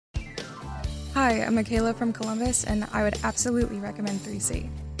Hi, I'm Michaela from Columbus, and I would absolutely recommend 3C.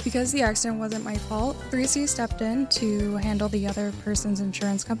 Because the accident wasn't my fault, 3C stepped in to handle the other person's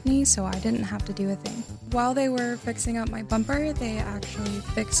insurance company, so I didn't have to do a thing. While they were fixing up my bumper, they actually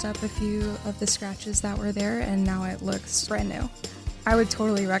fixed up a few of the scratches that were there, and now it looks brand new. I would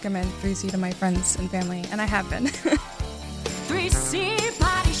totally recommend 3C to my friends and family, and I have been. 3C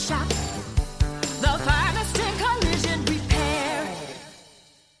Body Shop, the finest in collision repair.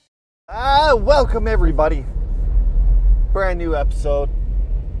 Welcome everybody. Brand new episode.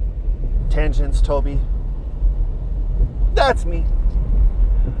 Tangents, Toby. That's me.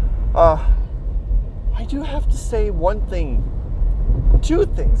 I do have to say two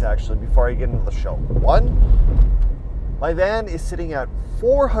things actually before I get into the show. One, my van is sitting at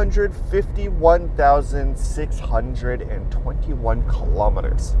 451,621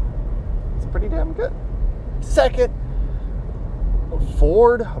 kilometers. It's pretty damn good. Second,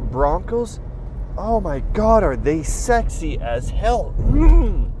 Ford Broncos. Oh my God, are they sexy as hell?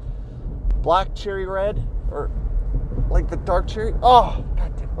 Black cherry red, or like the dark cherry. Oh,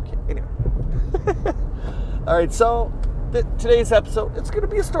 goddamn. Okay, anyway. All right, so today's episode, it's going to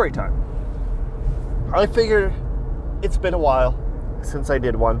be a story time. I figured it's been a while since I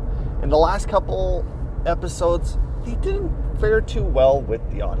did one, and the last couple episodes, they didn't fare too well with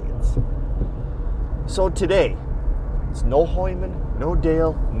the audience. So today, it's no Hoyman, no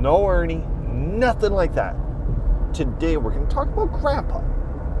Dale, no Ernie, nothing like that. Today, we're going to talk about Grandpa.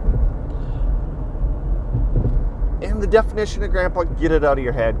 And the definition of Grandpa, get it out of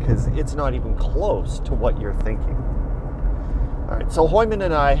your head, because it's not even close to what you're thinking. All right, so Hoyman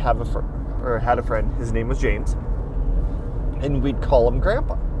and I had a friend. His name was James, and we'd call him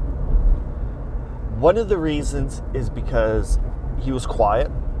Grandpa. One of the reasons is because he was quiet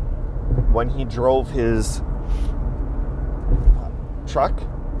when he drove his truck.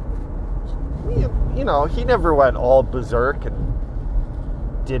 You know, he never went all berserk and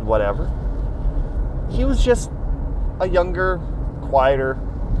did whatever. He was just a younger, quieter.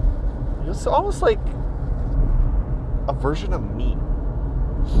 He was almost like a version of me,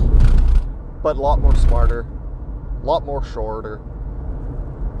 but a lot more smarter, a lot more shorter,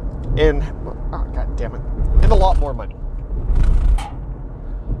 and God damn it, and a lot more money.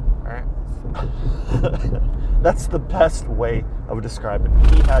 All right, that's the best way of describing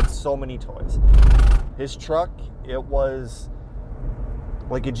it. He had so many toys. His truck, it was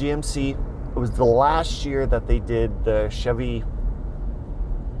like a GMC. It was the last year that they did the Chevy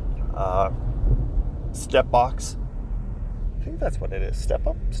step box. I think that's what it is. Step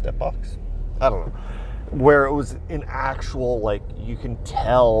box? I don't know. Where it was an actual, like, you can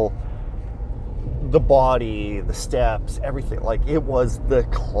tell the body, the steps, everything. Like, it was the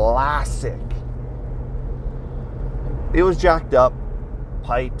classic. It was jacked up,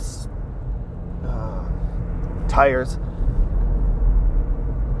 pipes, tires.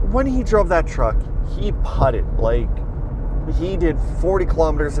 When he drove that truck, he putted. Like, he did 40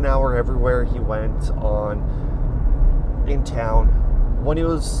 kilometers an hour everywhere he went in town. When he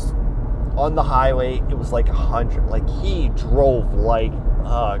was on the highway, it was like 100. Like, he drove like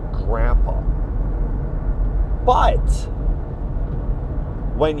a grandpa. But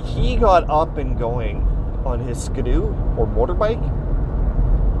when he got up and going on his skidoo or motorbike,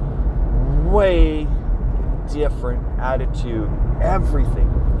 way different attitude, everything.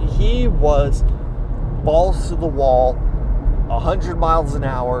 He was balls to the wall, 100 miles an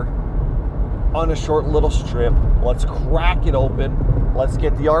hour on a short little strip. Let's crack it open. Let's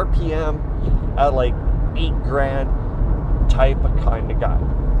get the RPM at like 8 grand type of kind of guy.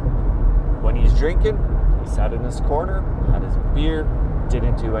 When he's drinking, he sat in his corner, had his beer,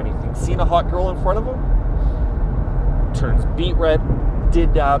 didn't do anything. Seen a hot girl in front of him, turns beet red,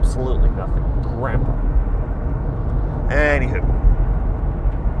 did absolutely nothing. Grandpa. Anywho.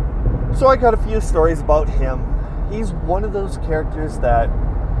 So I got a few stories about him. He's one of those characters that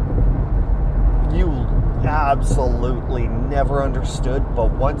you absolutely never understood,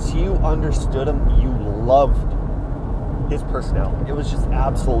 but once you understood him, you loved his personality. It was just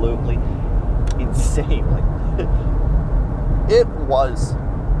absolutely insane. Like,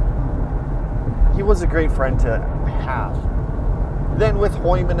 he was a great friend to have. Then with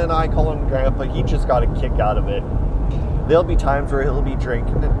Hoyman and I call him Grandpa, he just got a kick out of it. There'll be times where he'll be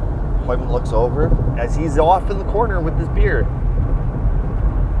drinking and Hoyman looks over as he's off in the corner with his beer.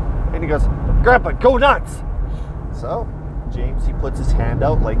 And he goes, "Grandpa, go nuts!" So, James, he puts his hand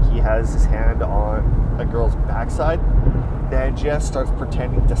out like he has his hand on a girl's backside. Then just starts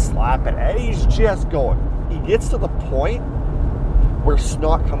pretending to slap it. And he's just going. He gets to the point where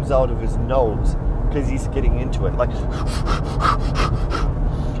snot comes out of his nose because he's getting into it. Like,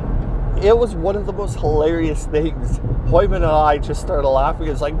 it was one of the most hilarious things. Hoyman and I just started laughing.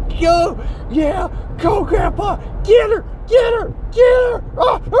 It's like, go, yeah, go, Grandpa, get her, get her, get her.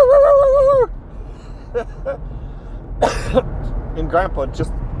 And Grandpa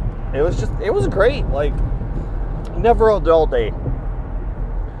it was great. Like, never a dull day.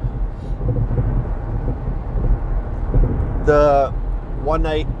 The one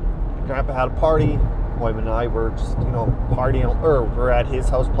night, Grandpa had a party. Hoyman and I were just, partying, or we're at his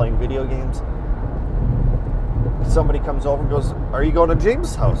house playing video games. Somebody comes over and goes, "Are you going to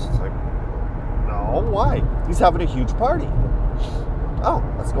James' house?" It's like, "No, why? He's having a huge party." "Oh,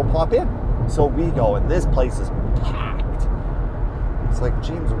 let's go pop in." So we go, and this place is packed. It's like,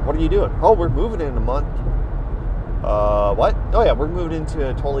 "James, what are you doing?" "Oh, we're moving in a month." What? "Oh yeah, we're moving into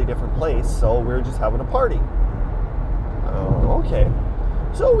a totally different place, so we're just having a party." "Oh, okay."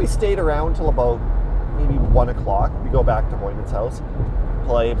 So we stayed around till about maybe 1 o'clock. We go back to Hoyman's house,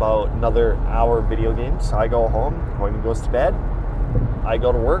 play about another hour of video games. I go home, Hoyman goes to bed, I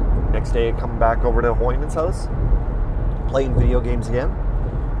go to work. Next day I come back over to Hoyman's house, playing video games again.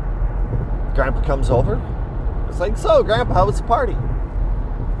 Grandpa comes over. It's like, "So, Grandpa, how was the party?"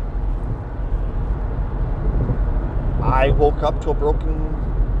 I woke up to a broken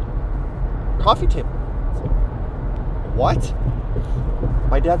coffee table. It's like, what?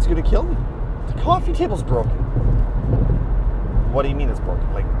 My dad's gonna kill me. The coffee table's broken. What do you mean it's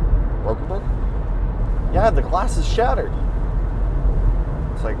broken? Like, broken? Yeah, the glass is shattered.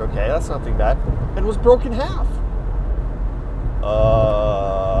 It's like, okay, that's nothing bad. And it was broken half.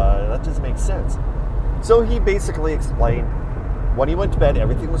 That doesn't make sense. So he basically explained, when he went to bed,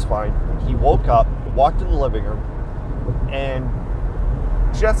 everything was fine. He woke up, walked in the living room, and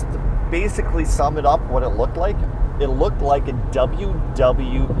just to basically sum it up what it looked like a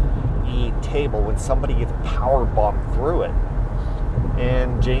WWE table when somebody gets power bombed through it.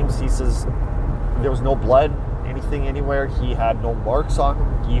 And James, he says there was no blood, anything anywhere. He had no marks on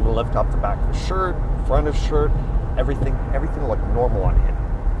him. He even lifted up the back of his shirt, front of his shirt, everything looked normal on him.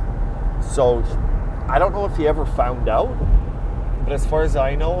 So I don't know if he ever found out, but as far as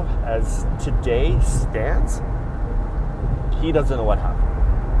I know, as today stands, he doesn't know what happened.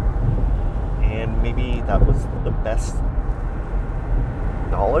 And maybe that was the best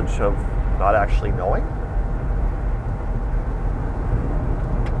knowledge of not actually knowing.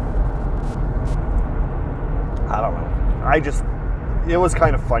 I don't know. It was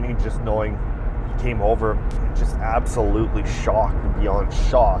kind of funny just knowing he came over just absolutely shocked and beyond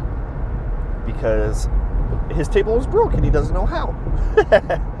shock because his table was broken. He doesn't know how.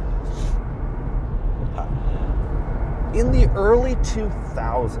 In the early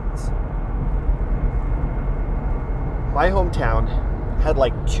 2000s, my hometown had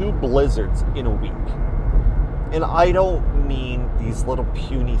like 2 blizzards in a week. And I don't mean these little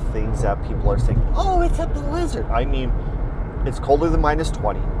puny things that people are saying, "Oh, it's a blizzard." I mean, it's colder than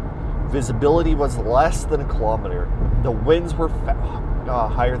 -20. Visibility was less than a kilometer. The winds were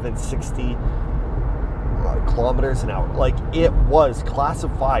higher than 60 kilometers an hour. Like, it was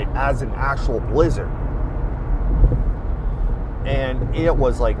classified as an actual blizzard. And it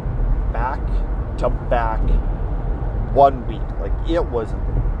was like back to back 1 week. Like, it was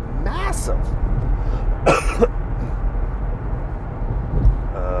massive.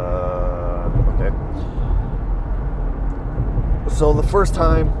 Okay. So the first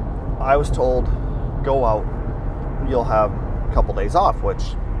time I was told, go out, you'll have a couple days off,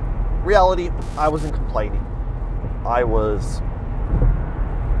 which reality, I wasn't complaining. I was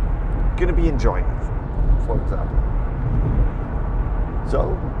gonna be enjoying it, for example.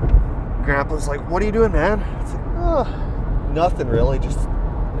 So Grandpa's like, "What are you doing, man?" It's like, "Oh, nothing really, just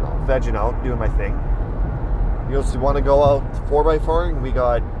vegging out, doing my thing." He goes, "Do you want to go out 4x4? And we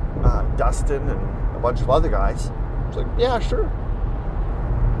got Dustin and a bunch of other guys." I was like, "Yeah, sure."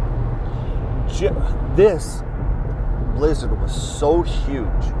 This blizzard was so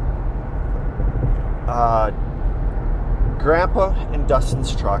huge. Grandpa and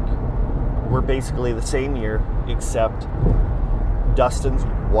Dustin's truck were basically the same year, except Dustin's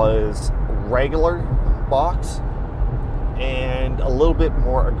was regular box and a little bit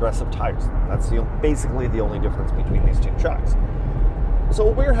more aggressive tires. That's basically the only difference between these two trucks.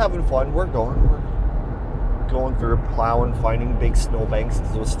 So we're having fun. We're going through, plowing, finding big snowbanks.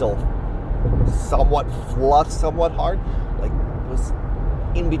 It was still somewhat fluff, somewhat hard. Like, it was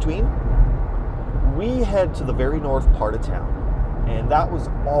in between. We head to the very north part of town, and that was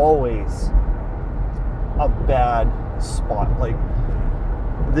always a bad spot. Like,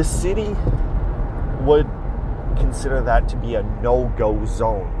 the city would consider that to be a no-go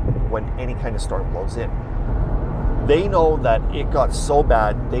zone when any kind of storm blows in. They know that it got so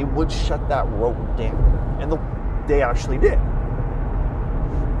bad, they would shut that road down. And they actually did.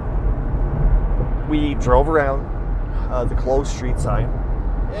 We drove around the closed street sign,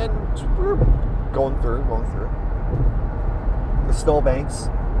 and we were going through. The snowbanks,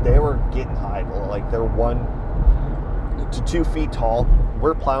 they were getting high. Like, they're 1 to 2 feet tall.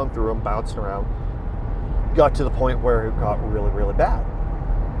 We're plowing through them, bouncing around. Got to the point where it got really, really bad.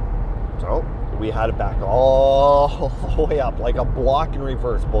 So we had to back all the way up, like a block in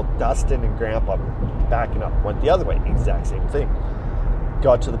reverse. Both Dustin and Grandpa backing up. Went the other way, exact same thing.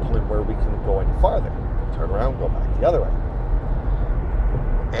 Got to the point where we couldn't go any farther. Turn around, go back the other way.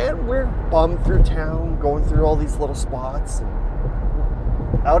 And we're bummed through town, going through all these little spots. And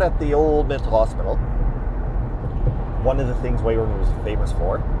out at the old mental hospital, one of the things Weyburn was famous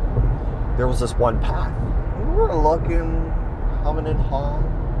for, there was this one path. We were looking, humming and hawing,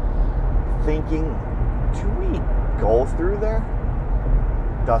 thinking, do we go through there?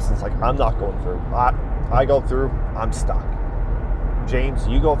 Dustin's like, I'm not going through. I go through, I'm stuck. James,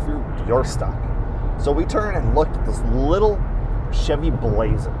 you go through, you're stuck. So we turned and looked at this little Chevy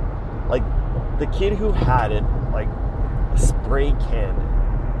Blazer. Like, the kid who had it, like, spray canned.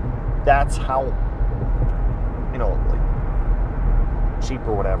 That's how, like, cheap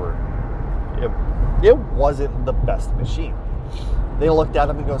or whatever. It wasn't the best machine. They looked at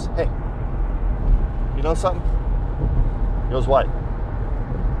him and goes, hey, you know something? He goes, what?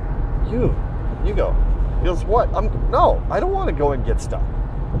 You go. He goes, what? No, I don't want to go and get stuck.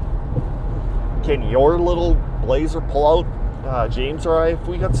 Can your little Blazer pull out James or I if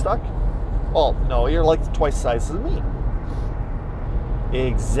we got stuck? Oh, no, you're like twice the size as me.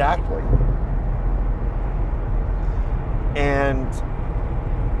 Exactly. And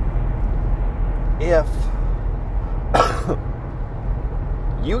if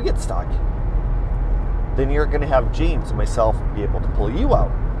you get stuck, then you're going to have James and myself be able to pull you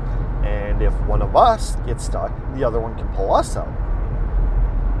out. And if one of us gets stuck, the other one can pull us out.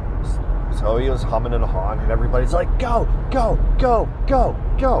 So he was humming and hawing, and everybody's like, go, go, go, go,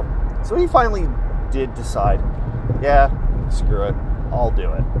 go. So he finally did decide, yeah, screw it, I'll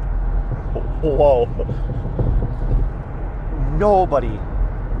do it. Whoa. Nobody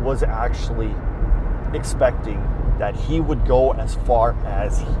was actually expecting that he would go as far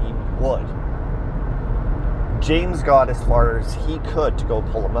as he would. James got as far as he could to go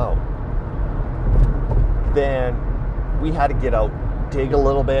pull him out. Then we had to get out, dig a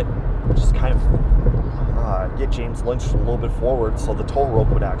little bit, just kind of get James lynched a little bit forward so the tow rope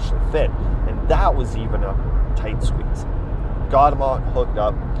would actually fit. And that was even a tight squeeze. Got him out, hooked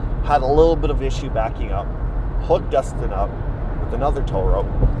up, had a little bit of issue backing up, hooked Dustin up with another tow rope,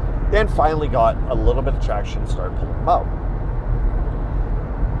 then finally got a little bit of traction and started pulling him out.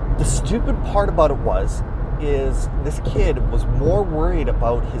 The stupid part about it is this kid was more worried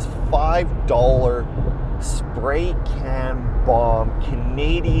about his $5 spray can bomb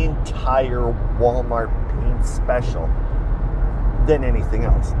Canadian Tire Walmart paint special than anything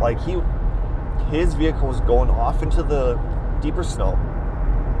else. Like, his vehicle was going off into the deeper snow,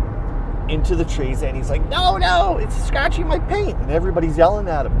 into the trees, and he's like, no, it's scratching my paint. And everybody's yelling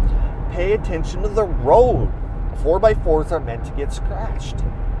at him, pay attention to the road. 4x4s are meant to get scratched.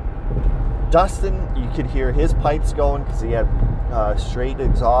 Dustin, you could hear his pipes going because he had straight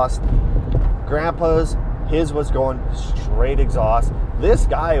exhaust. Grandpa's, his was going straight exhaust. This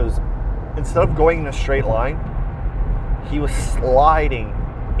guy was, instead of going in a straight line, he was sliding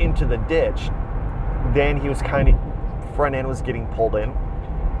into the ditch. Then he was kind of, front end was getting pulled in.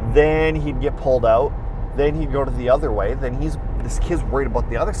 Then he'd get pulled out. Then he'd go to the other way. Then this kid's worried about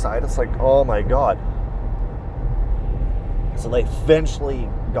the other side. It's like, oh my God. So they eventually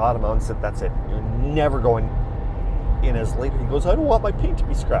got him out and said, that's it. You're never going in as late. He goes, I don't want my paint to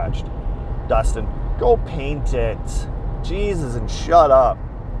be scratched. Dustin, go paint it. Jesus, and shut up.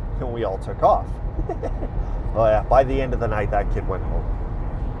 And we all took off. Oh yeah, by the end of the night, that kid went home.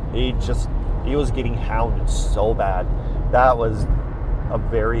 He was getting hounded so bad. That was a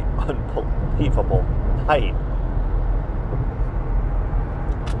very unbelievable night.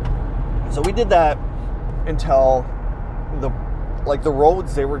 So we did that until the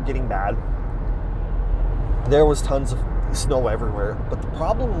roads, they were getting bad. There was tons of snow everywhere. But the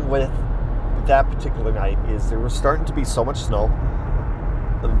problem with that particular night is there was starting to be so much snow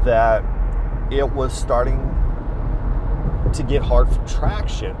that it was starting to get hard for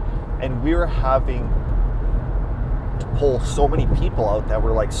traction. And we were having to pull so many people out that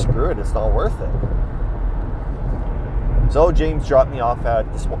we're like, screw it, it's not worth it. So James dropped me off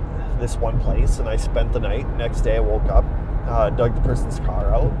at this one place, and I spent the night. Next day I woke up, dug the person's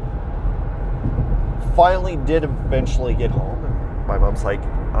car out, finally did eventually get home, and my mom's like,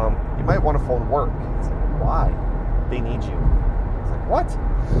 you might want to phone work. It's like, why? They need you. I was like, what?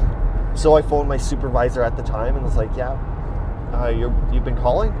 So I phoned my supervisor at the time and was like, yeah, you've been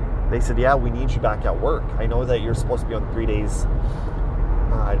calling? They said, yeah, we need you back at work. I know that you're supposed to be on 3 days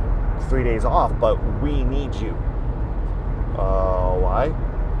off, but we need you. Why?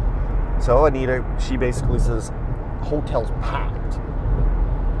 So Anita, she basically says, hotel's packed.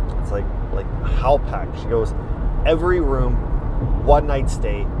 It's like how packed? She goes, every room, one night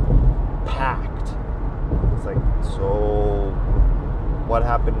stay, packed. It's like, so what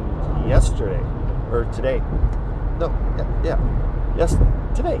happened yesterday or today? No, yes,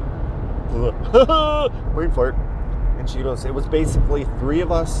 today. Wait for it. And she goes, it was basically 3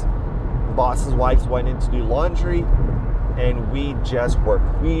 of us. The boss's wives went in to do laundry, and we just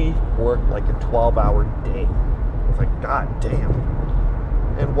worked. We worked like a 12-hour day. It's like, god damn.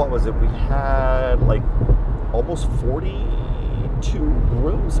 And what was it? We had like almost 42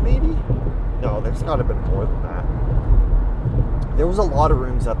 rooms, maybe? No, there's got to have been more than that. There was a lot of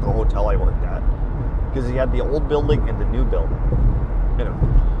rooms at the hotel I worked at, because you had the old building and the new building. You know.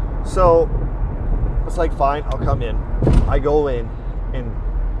 So it's like, fine, I'll come in. I go in, and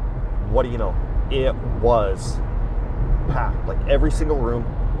what do you know? It was packed. Like every single room,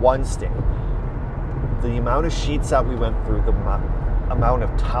 one stay. The amount of sheets that we went through, the amount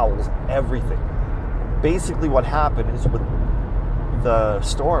of towels, everything. Basically what happened is with the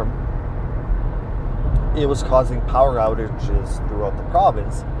storm, it was causing power outages throughout the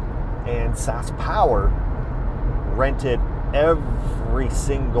province, and SAS Power rented every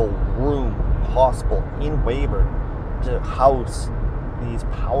single room possible in Weyburn to house these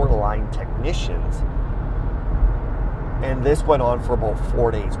power line technicians. And this went on for about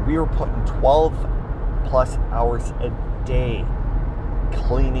 4 days. We were putting 12 plus hours a day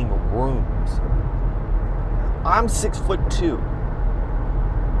cleaning rooms. I'm 6'2".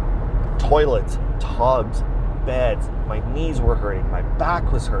 Toilets, tubs, beds. My knees were hurting. My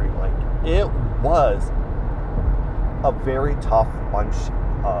back was hurting. Like, it was a very tough bunch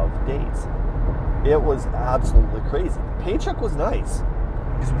of days. It was absolutely crazy. The paycheck was nice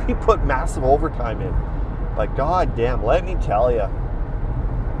because we put massive overtime in. But god damn, let me tell you,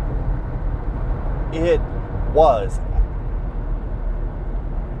 it was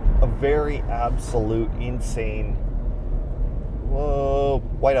a very absolute insane,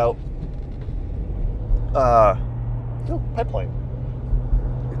 whiteout, pipeline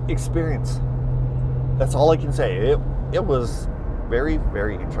experience. That's all I can say. It was very,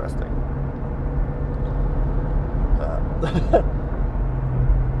 very interesting.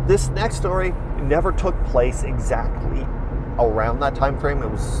 This next story never took place exactly around that time frame. It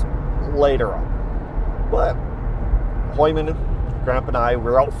was later on. But Hoyman, Grandpa and I,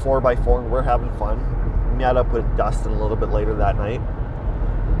 we're out 4x4 and we're having fun. Met up with Dustin a little bit later that night.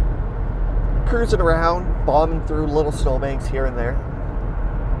 Cruising around, bombing through little snowbanks here and there.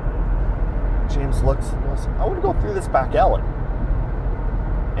 James looks and goes, I want to go through this back alley.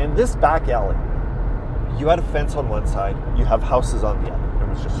 And this back alley, you had a fence on one side, you have houses on the other. It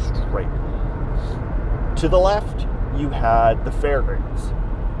was just straight. To the left, you had the fairgrounds.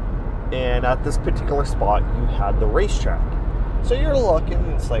 And at this particular spot, you had the racetrack. So you're looking,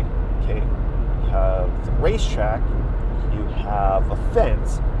 and it's like, okay, you have the racetrack, you have a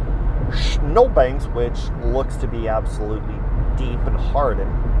fence, snowbanks, which looks to be absolutely deep and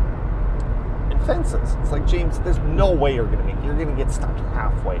hardened, and fences. It's like, James, there's no way you're gonna get stuck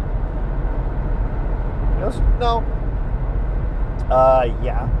halfway. He goes, no.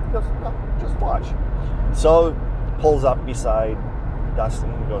 Yeah. He goes, no, just watch. So pulls up beside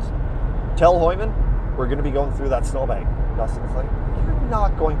Dustin and goes, tell Hoyman we're gonna be going through that snowbank. Dustin's like, you're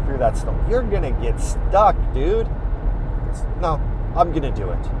not going through that snow. You're gonna get stuck, dude. Goes, no, I'm gonna do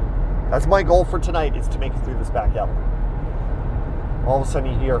it. That's my goal for tonight, is to make it through this back alley. All of a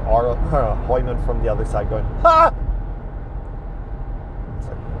sudden you hear Hoyman from the other side going, ha! It's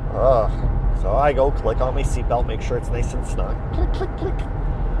like, ugh. So I go click on my seatbelt, make sure it's nice and snug. Click, click, click.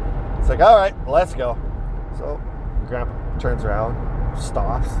 It's like, all right, let's go. So Grandpa turns around,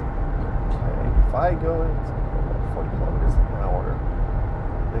 stops. Okay, if I go at 40 kilometers an hour,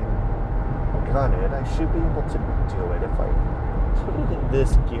 then granted, I should be able to do it if I put it in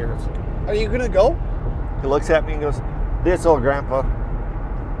this gear. Are you gonna go? He looks at me and goes, this old Grandpa,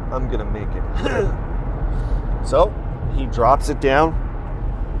 I'm gonna make it. So he drops it down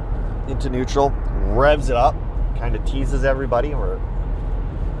into neutral, revs it up, kind of teases everybody. Or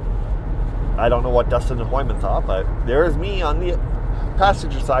I don't know what Dustin and Hoyman thought, but there's me on the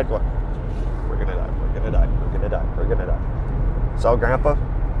passenger side going, we're gonna die, we're gonna die, we're gonna die, we're gonna die. So Grandpa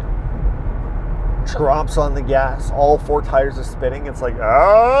drops on the gas. All 4 tires are spinning. It's like,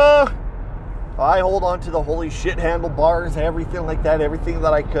 I hold on to the holy shit handlebars, everything like that, everything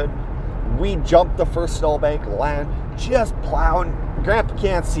that I could. We jumped the first snowbank, land, just plowing. Grandpa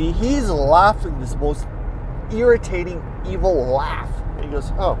can't see. He's laughing this most irritating, evil laugh. And he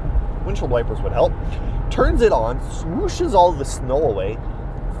goes, oh, windshield wipers would help. Turns it on, swooshes all the snow away.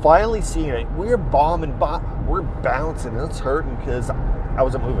 Finally seeing it, we're bombing, we're bouncing. It's hurting because I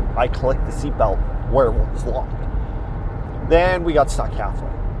wasn't moving. I clicked the seatbelt where it was locked. Then we got stuck halfway.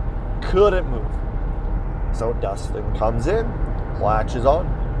 Couldn't move. So Dustin comes in, latches on,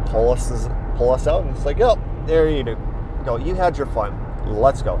 pull us out, and it's like, oh, there you go. You had your fun.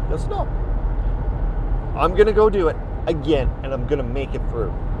 Let's go. He goes, no. I'm going to go do it again, and I'm going to make it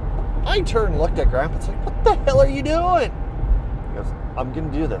through. I turned and looked at Grandpa. It's like, what the hell are you doing? He goes, I'm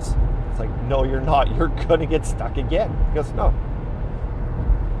going to do this. It's like, no, you're not. You're going to get stuck again. He goes, no.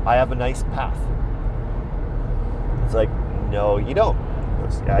 I have a nice path. It's like, no, you don't. He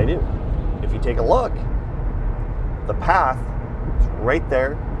goes, yeah, I do. If you take a look, the path is right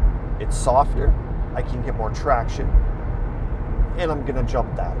there. It's softer. I can get more traction. And I'm going to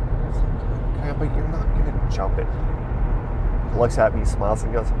jump that. It's like, Grandpa, you're not going to jump it. He looks at me, smiles,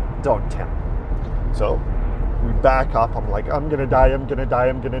 and goes, don't tempt. So we back up. I'm like, I'm going to die. I'm going to die.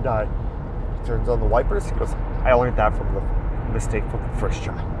 I'm going to die. He turns on the wipers. He goes, I learned that from the mistake from the first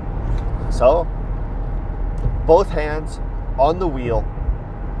try. So both hands on the wheel,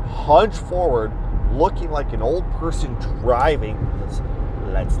 hunch forward, looking like an old person driving.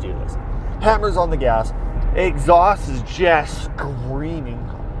 Let's do this. Hammers on the gas. Exhaust is just screaming.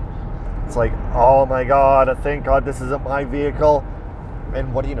 It's like, oh my God, thank God this isn't my vehicle.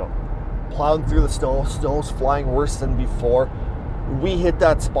 And what do you know? Plowing through the snow. Snow's flying worse than before. We hit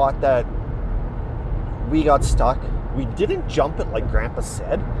that spot that we got stuck. We didn't jump it like Grandpa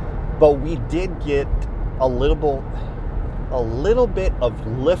said, but we did get a little bit of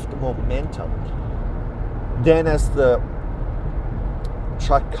lift momentum. Then as the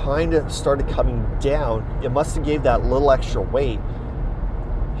truck kind of started coming down, it must have gave that little extra weight,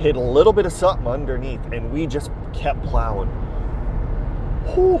 hit a little bit of something underneath, and we just kept plowing.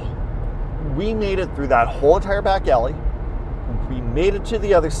 Whew. We made it through that whole entire back alley. We made it to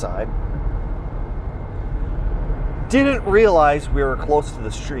the other side. Didn't realize we were close to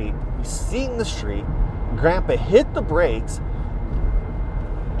the street. We seen the street. Grandpa hit the brakes,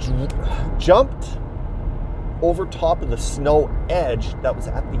 jumped over top of the snow edge that was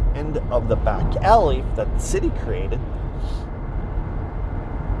at the end of the back alley that the city created,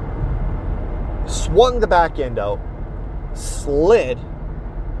 swung the back end out, slid,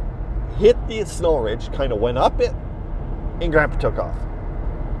 hit the snow ridge, kind of went up it, and Grandpa took off.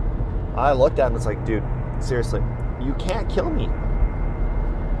 I looked at him and was like, dude, seriously, you can't kill me.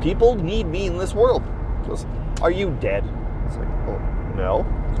 People need me in this world. He goes, are you dead? It's like, oh, no.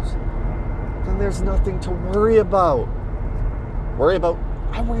 He goes, then there's nothing to worry about. I worry about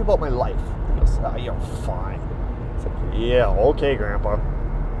my life. He goes, oh, you're fine. It's like, yeah, okay, Grandpa.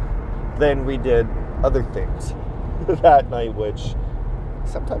 Then we did other things that night, which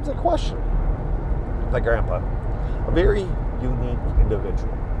sometimes I question. But Grandpa, a very unique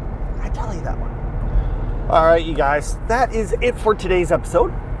individual. I tell you that one. All right, you guys, that is it for today's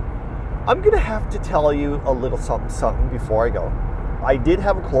episode. I'm going to have to tell you a little something before I go. I did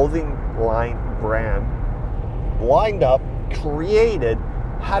have a clothing line brand lined up, created,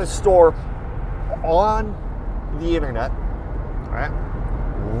 had a store on the internet, all right,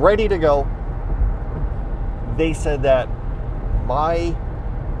 ready to go. They said that my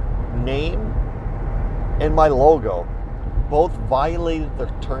name and my logo both violated their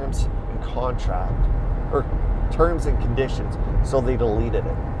terms and contract, or terms and conditions, so they deleted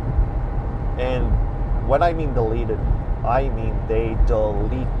it. And when I mean deleted, I mean they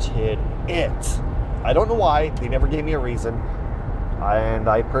deleted it. I don't know why. They never gave me a reason. And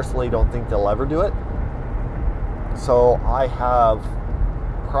I personally don't think they'll ever do it. So I have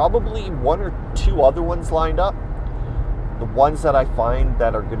probably 1 or 2 other ones lined up. The ones that I find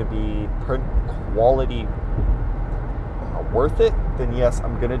that are going to be print quality worth it, then yes,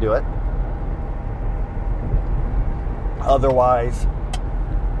 I'm going to do it. Otherwise,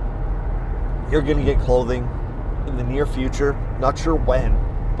 you're going to get clothing in the near future. Not sure when,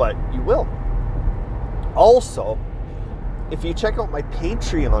 but you will. Also, if you check out my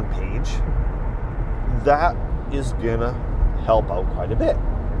Patreon page, that is going to help out quite a bit.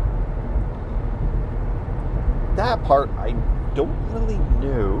 That part I don't really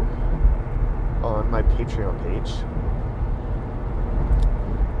know on my Patreon page.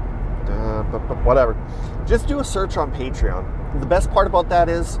 But whatever. Just do a search on Patreon. The best part about that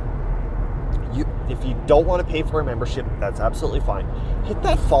is If you don't want to pay for a membership, that's absolutely fine. Hit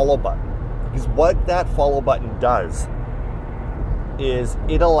that follow button, because what that follow button does is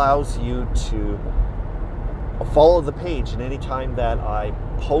it allows you to follow the page, and anytime that I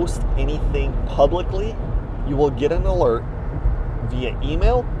post anything publicly, you will get an alert via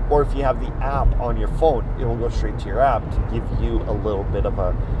email, or if you have the app on your phone, it will go straight to your app to give you a little bit of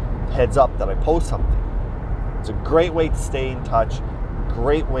a heads up that I post something. It's a great way to stay in touch,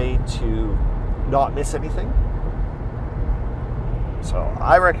 great way to not miss anything. So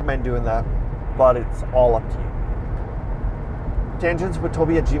I recommend doing that, but it's all up to you.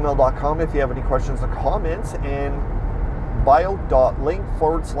 tangentswithtoby@gmail.com if you have any questions or comments, and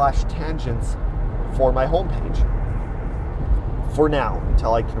bio.link/tangents for my homepage. For now,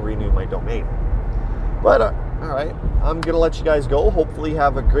 until I can renew my domain. But, all right, I'm going to let you guys go. Hopefully you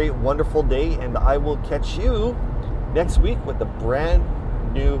have a great, wonderful day, and I will catch you next week with a brand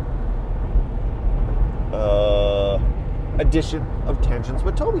new edition of Tangents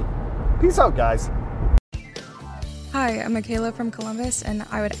with Toby. Peace out, guys. Hi, I'm Michaela from Columbus, and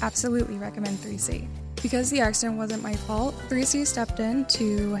I would absolutely recommend 3C. Because the accident wasn't my fault, 3C stepped in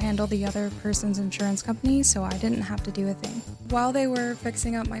to handle the other person's insurance company, so I didn't have to do a thing. While they were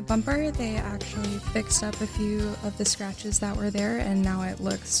fixing up my bumper, they actually fixed up a few of the scratches that were there, and now it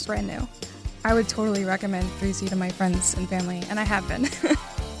looks brand new. I would totally recommend 3C to my friends and family, and I have been.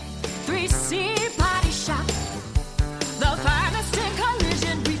 3C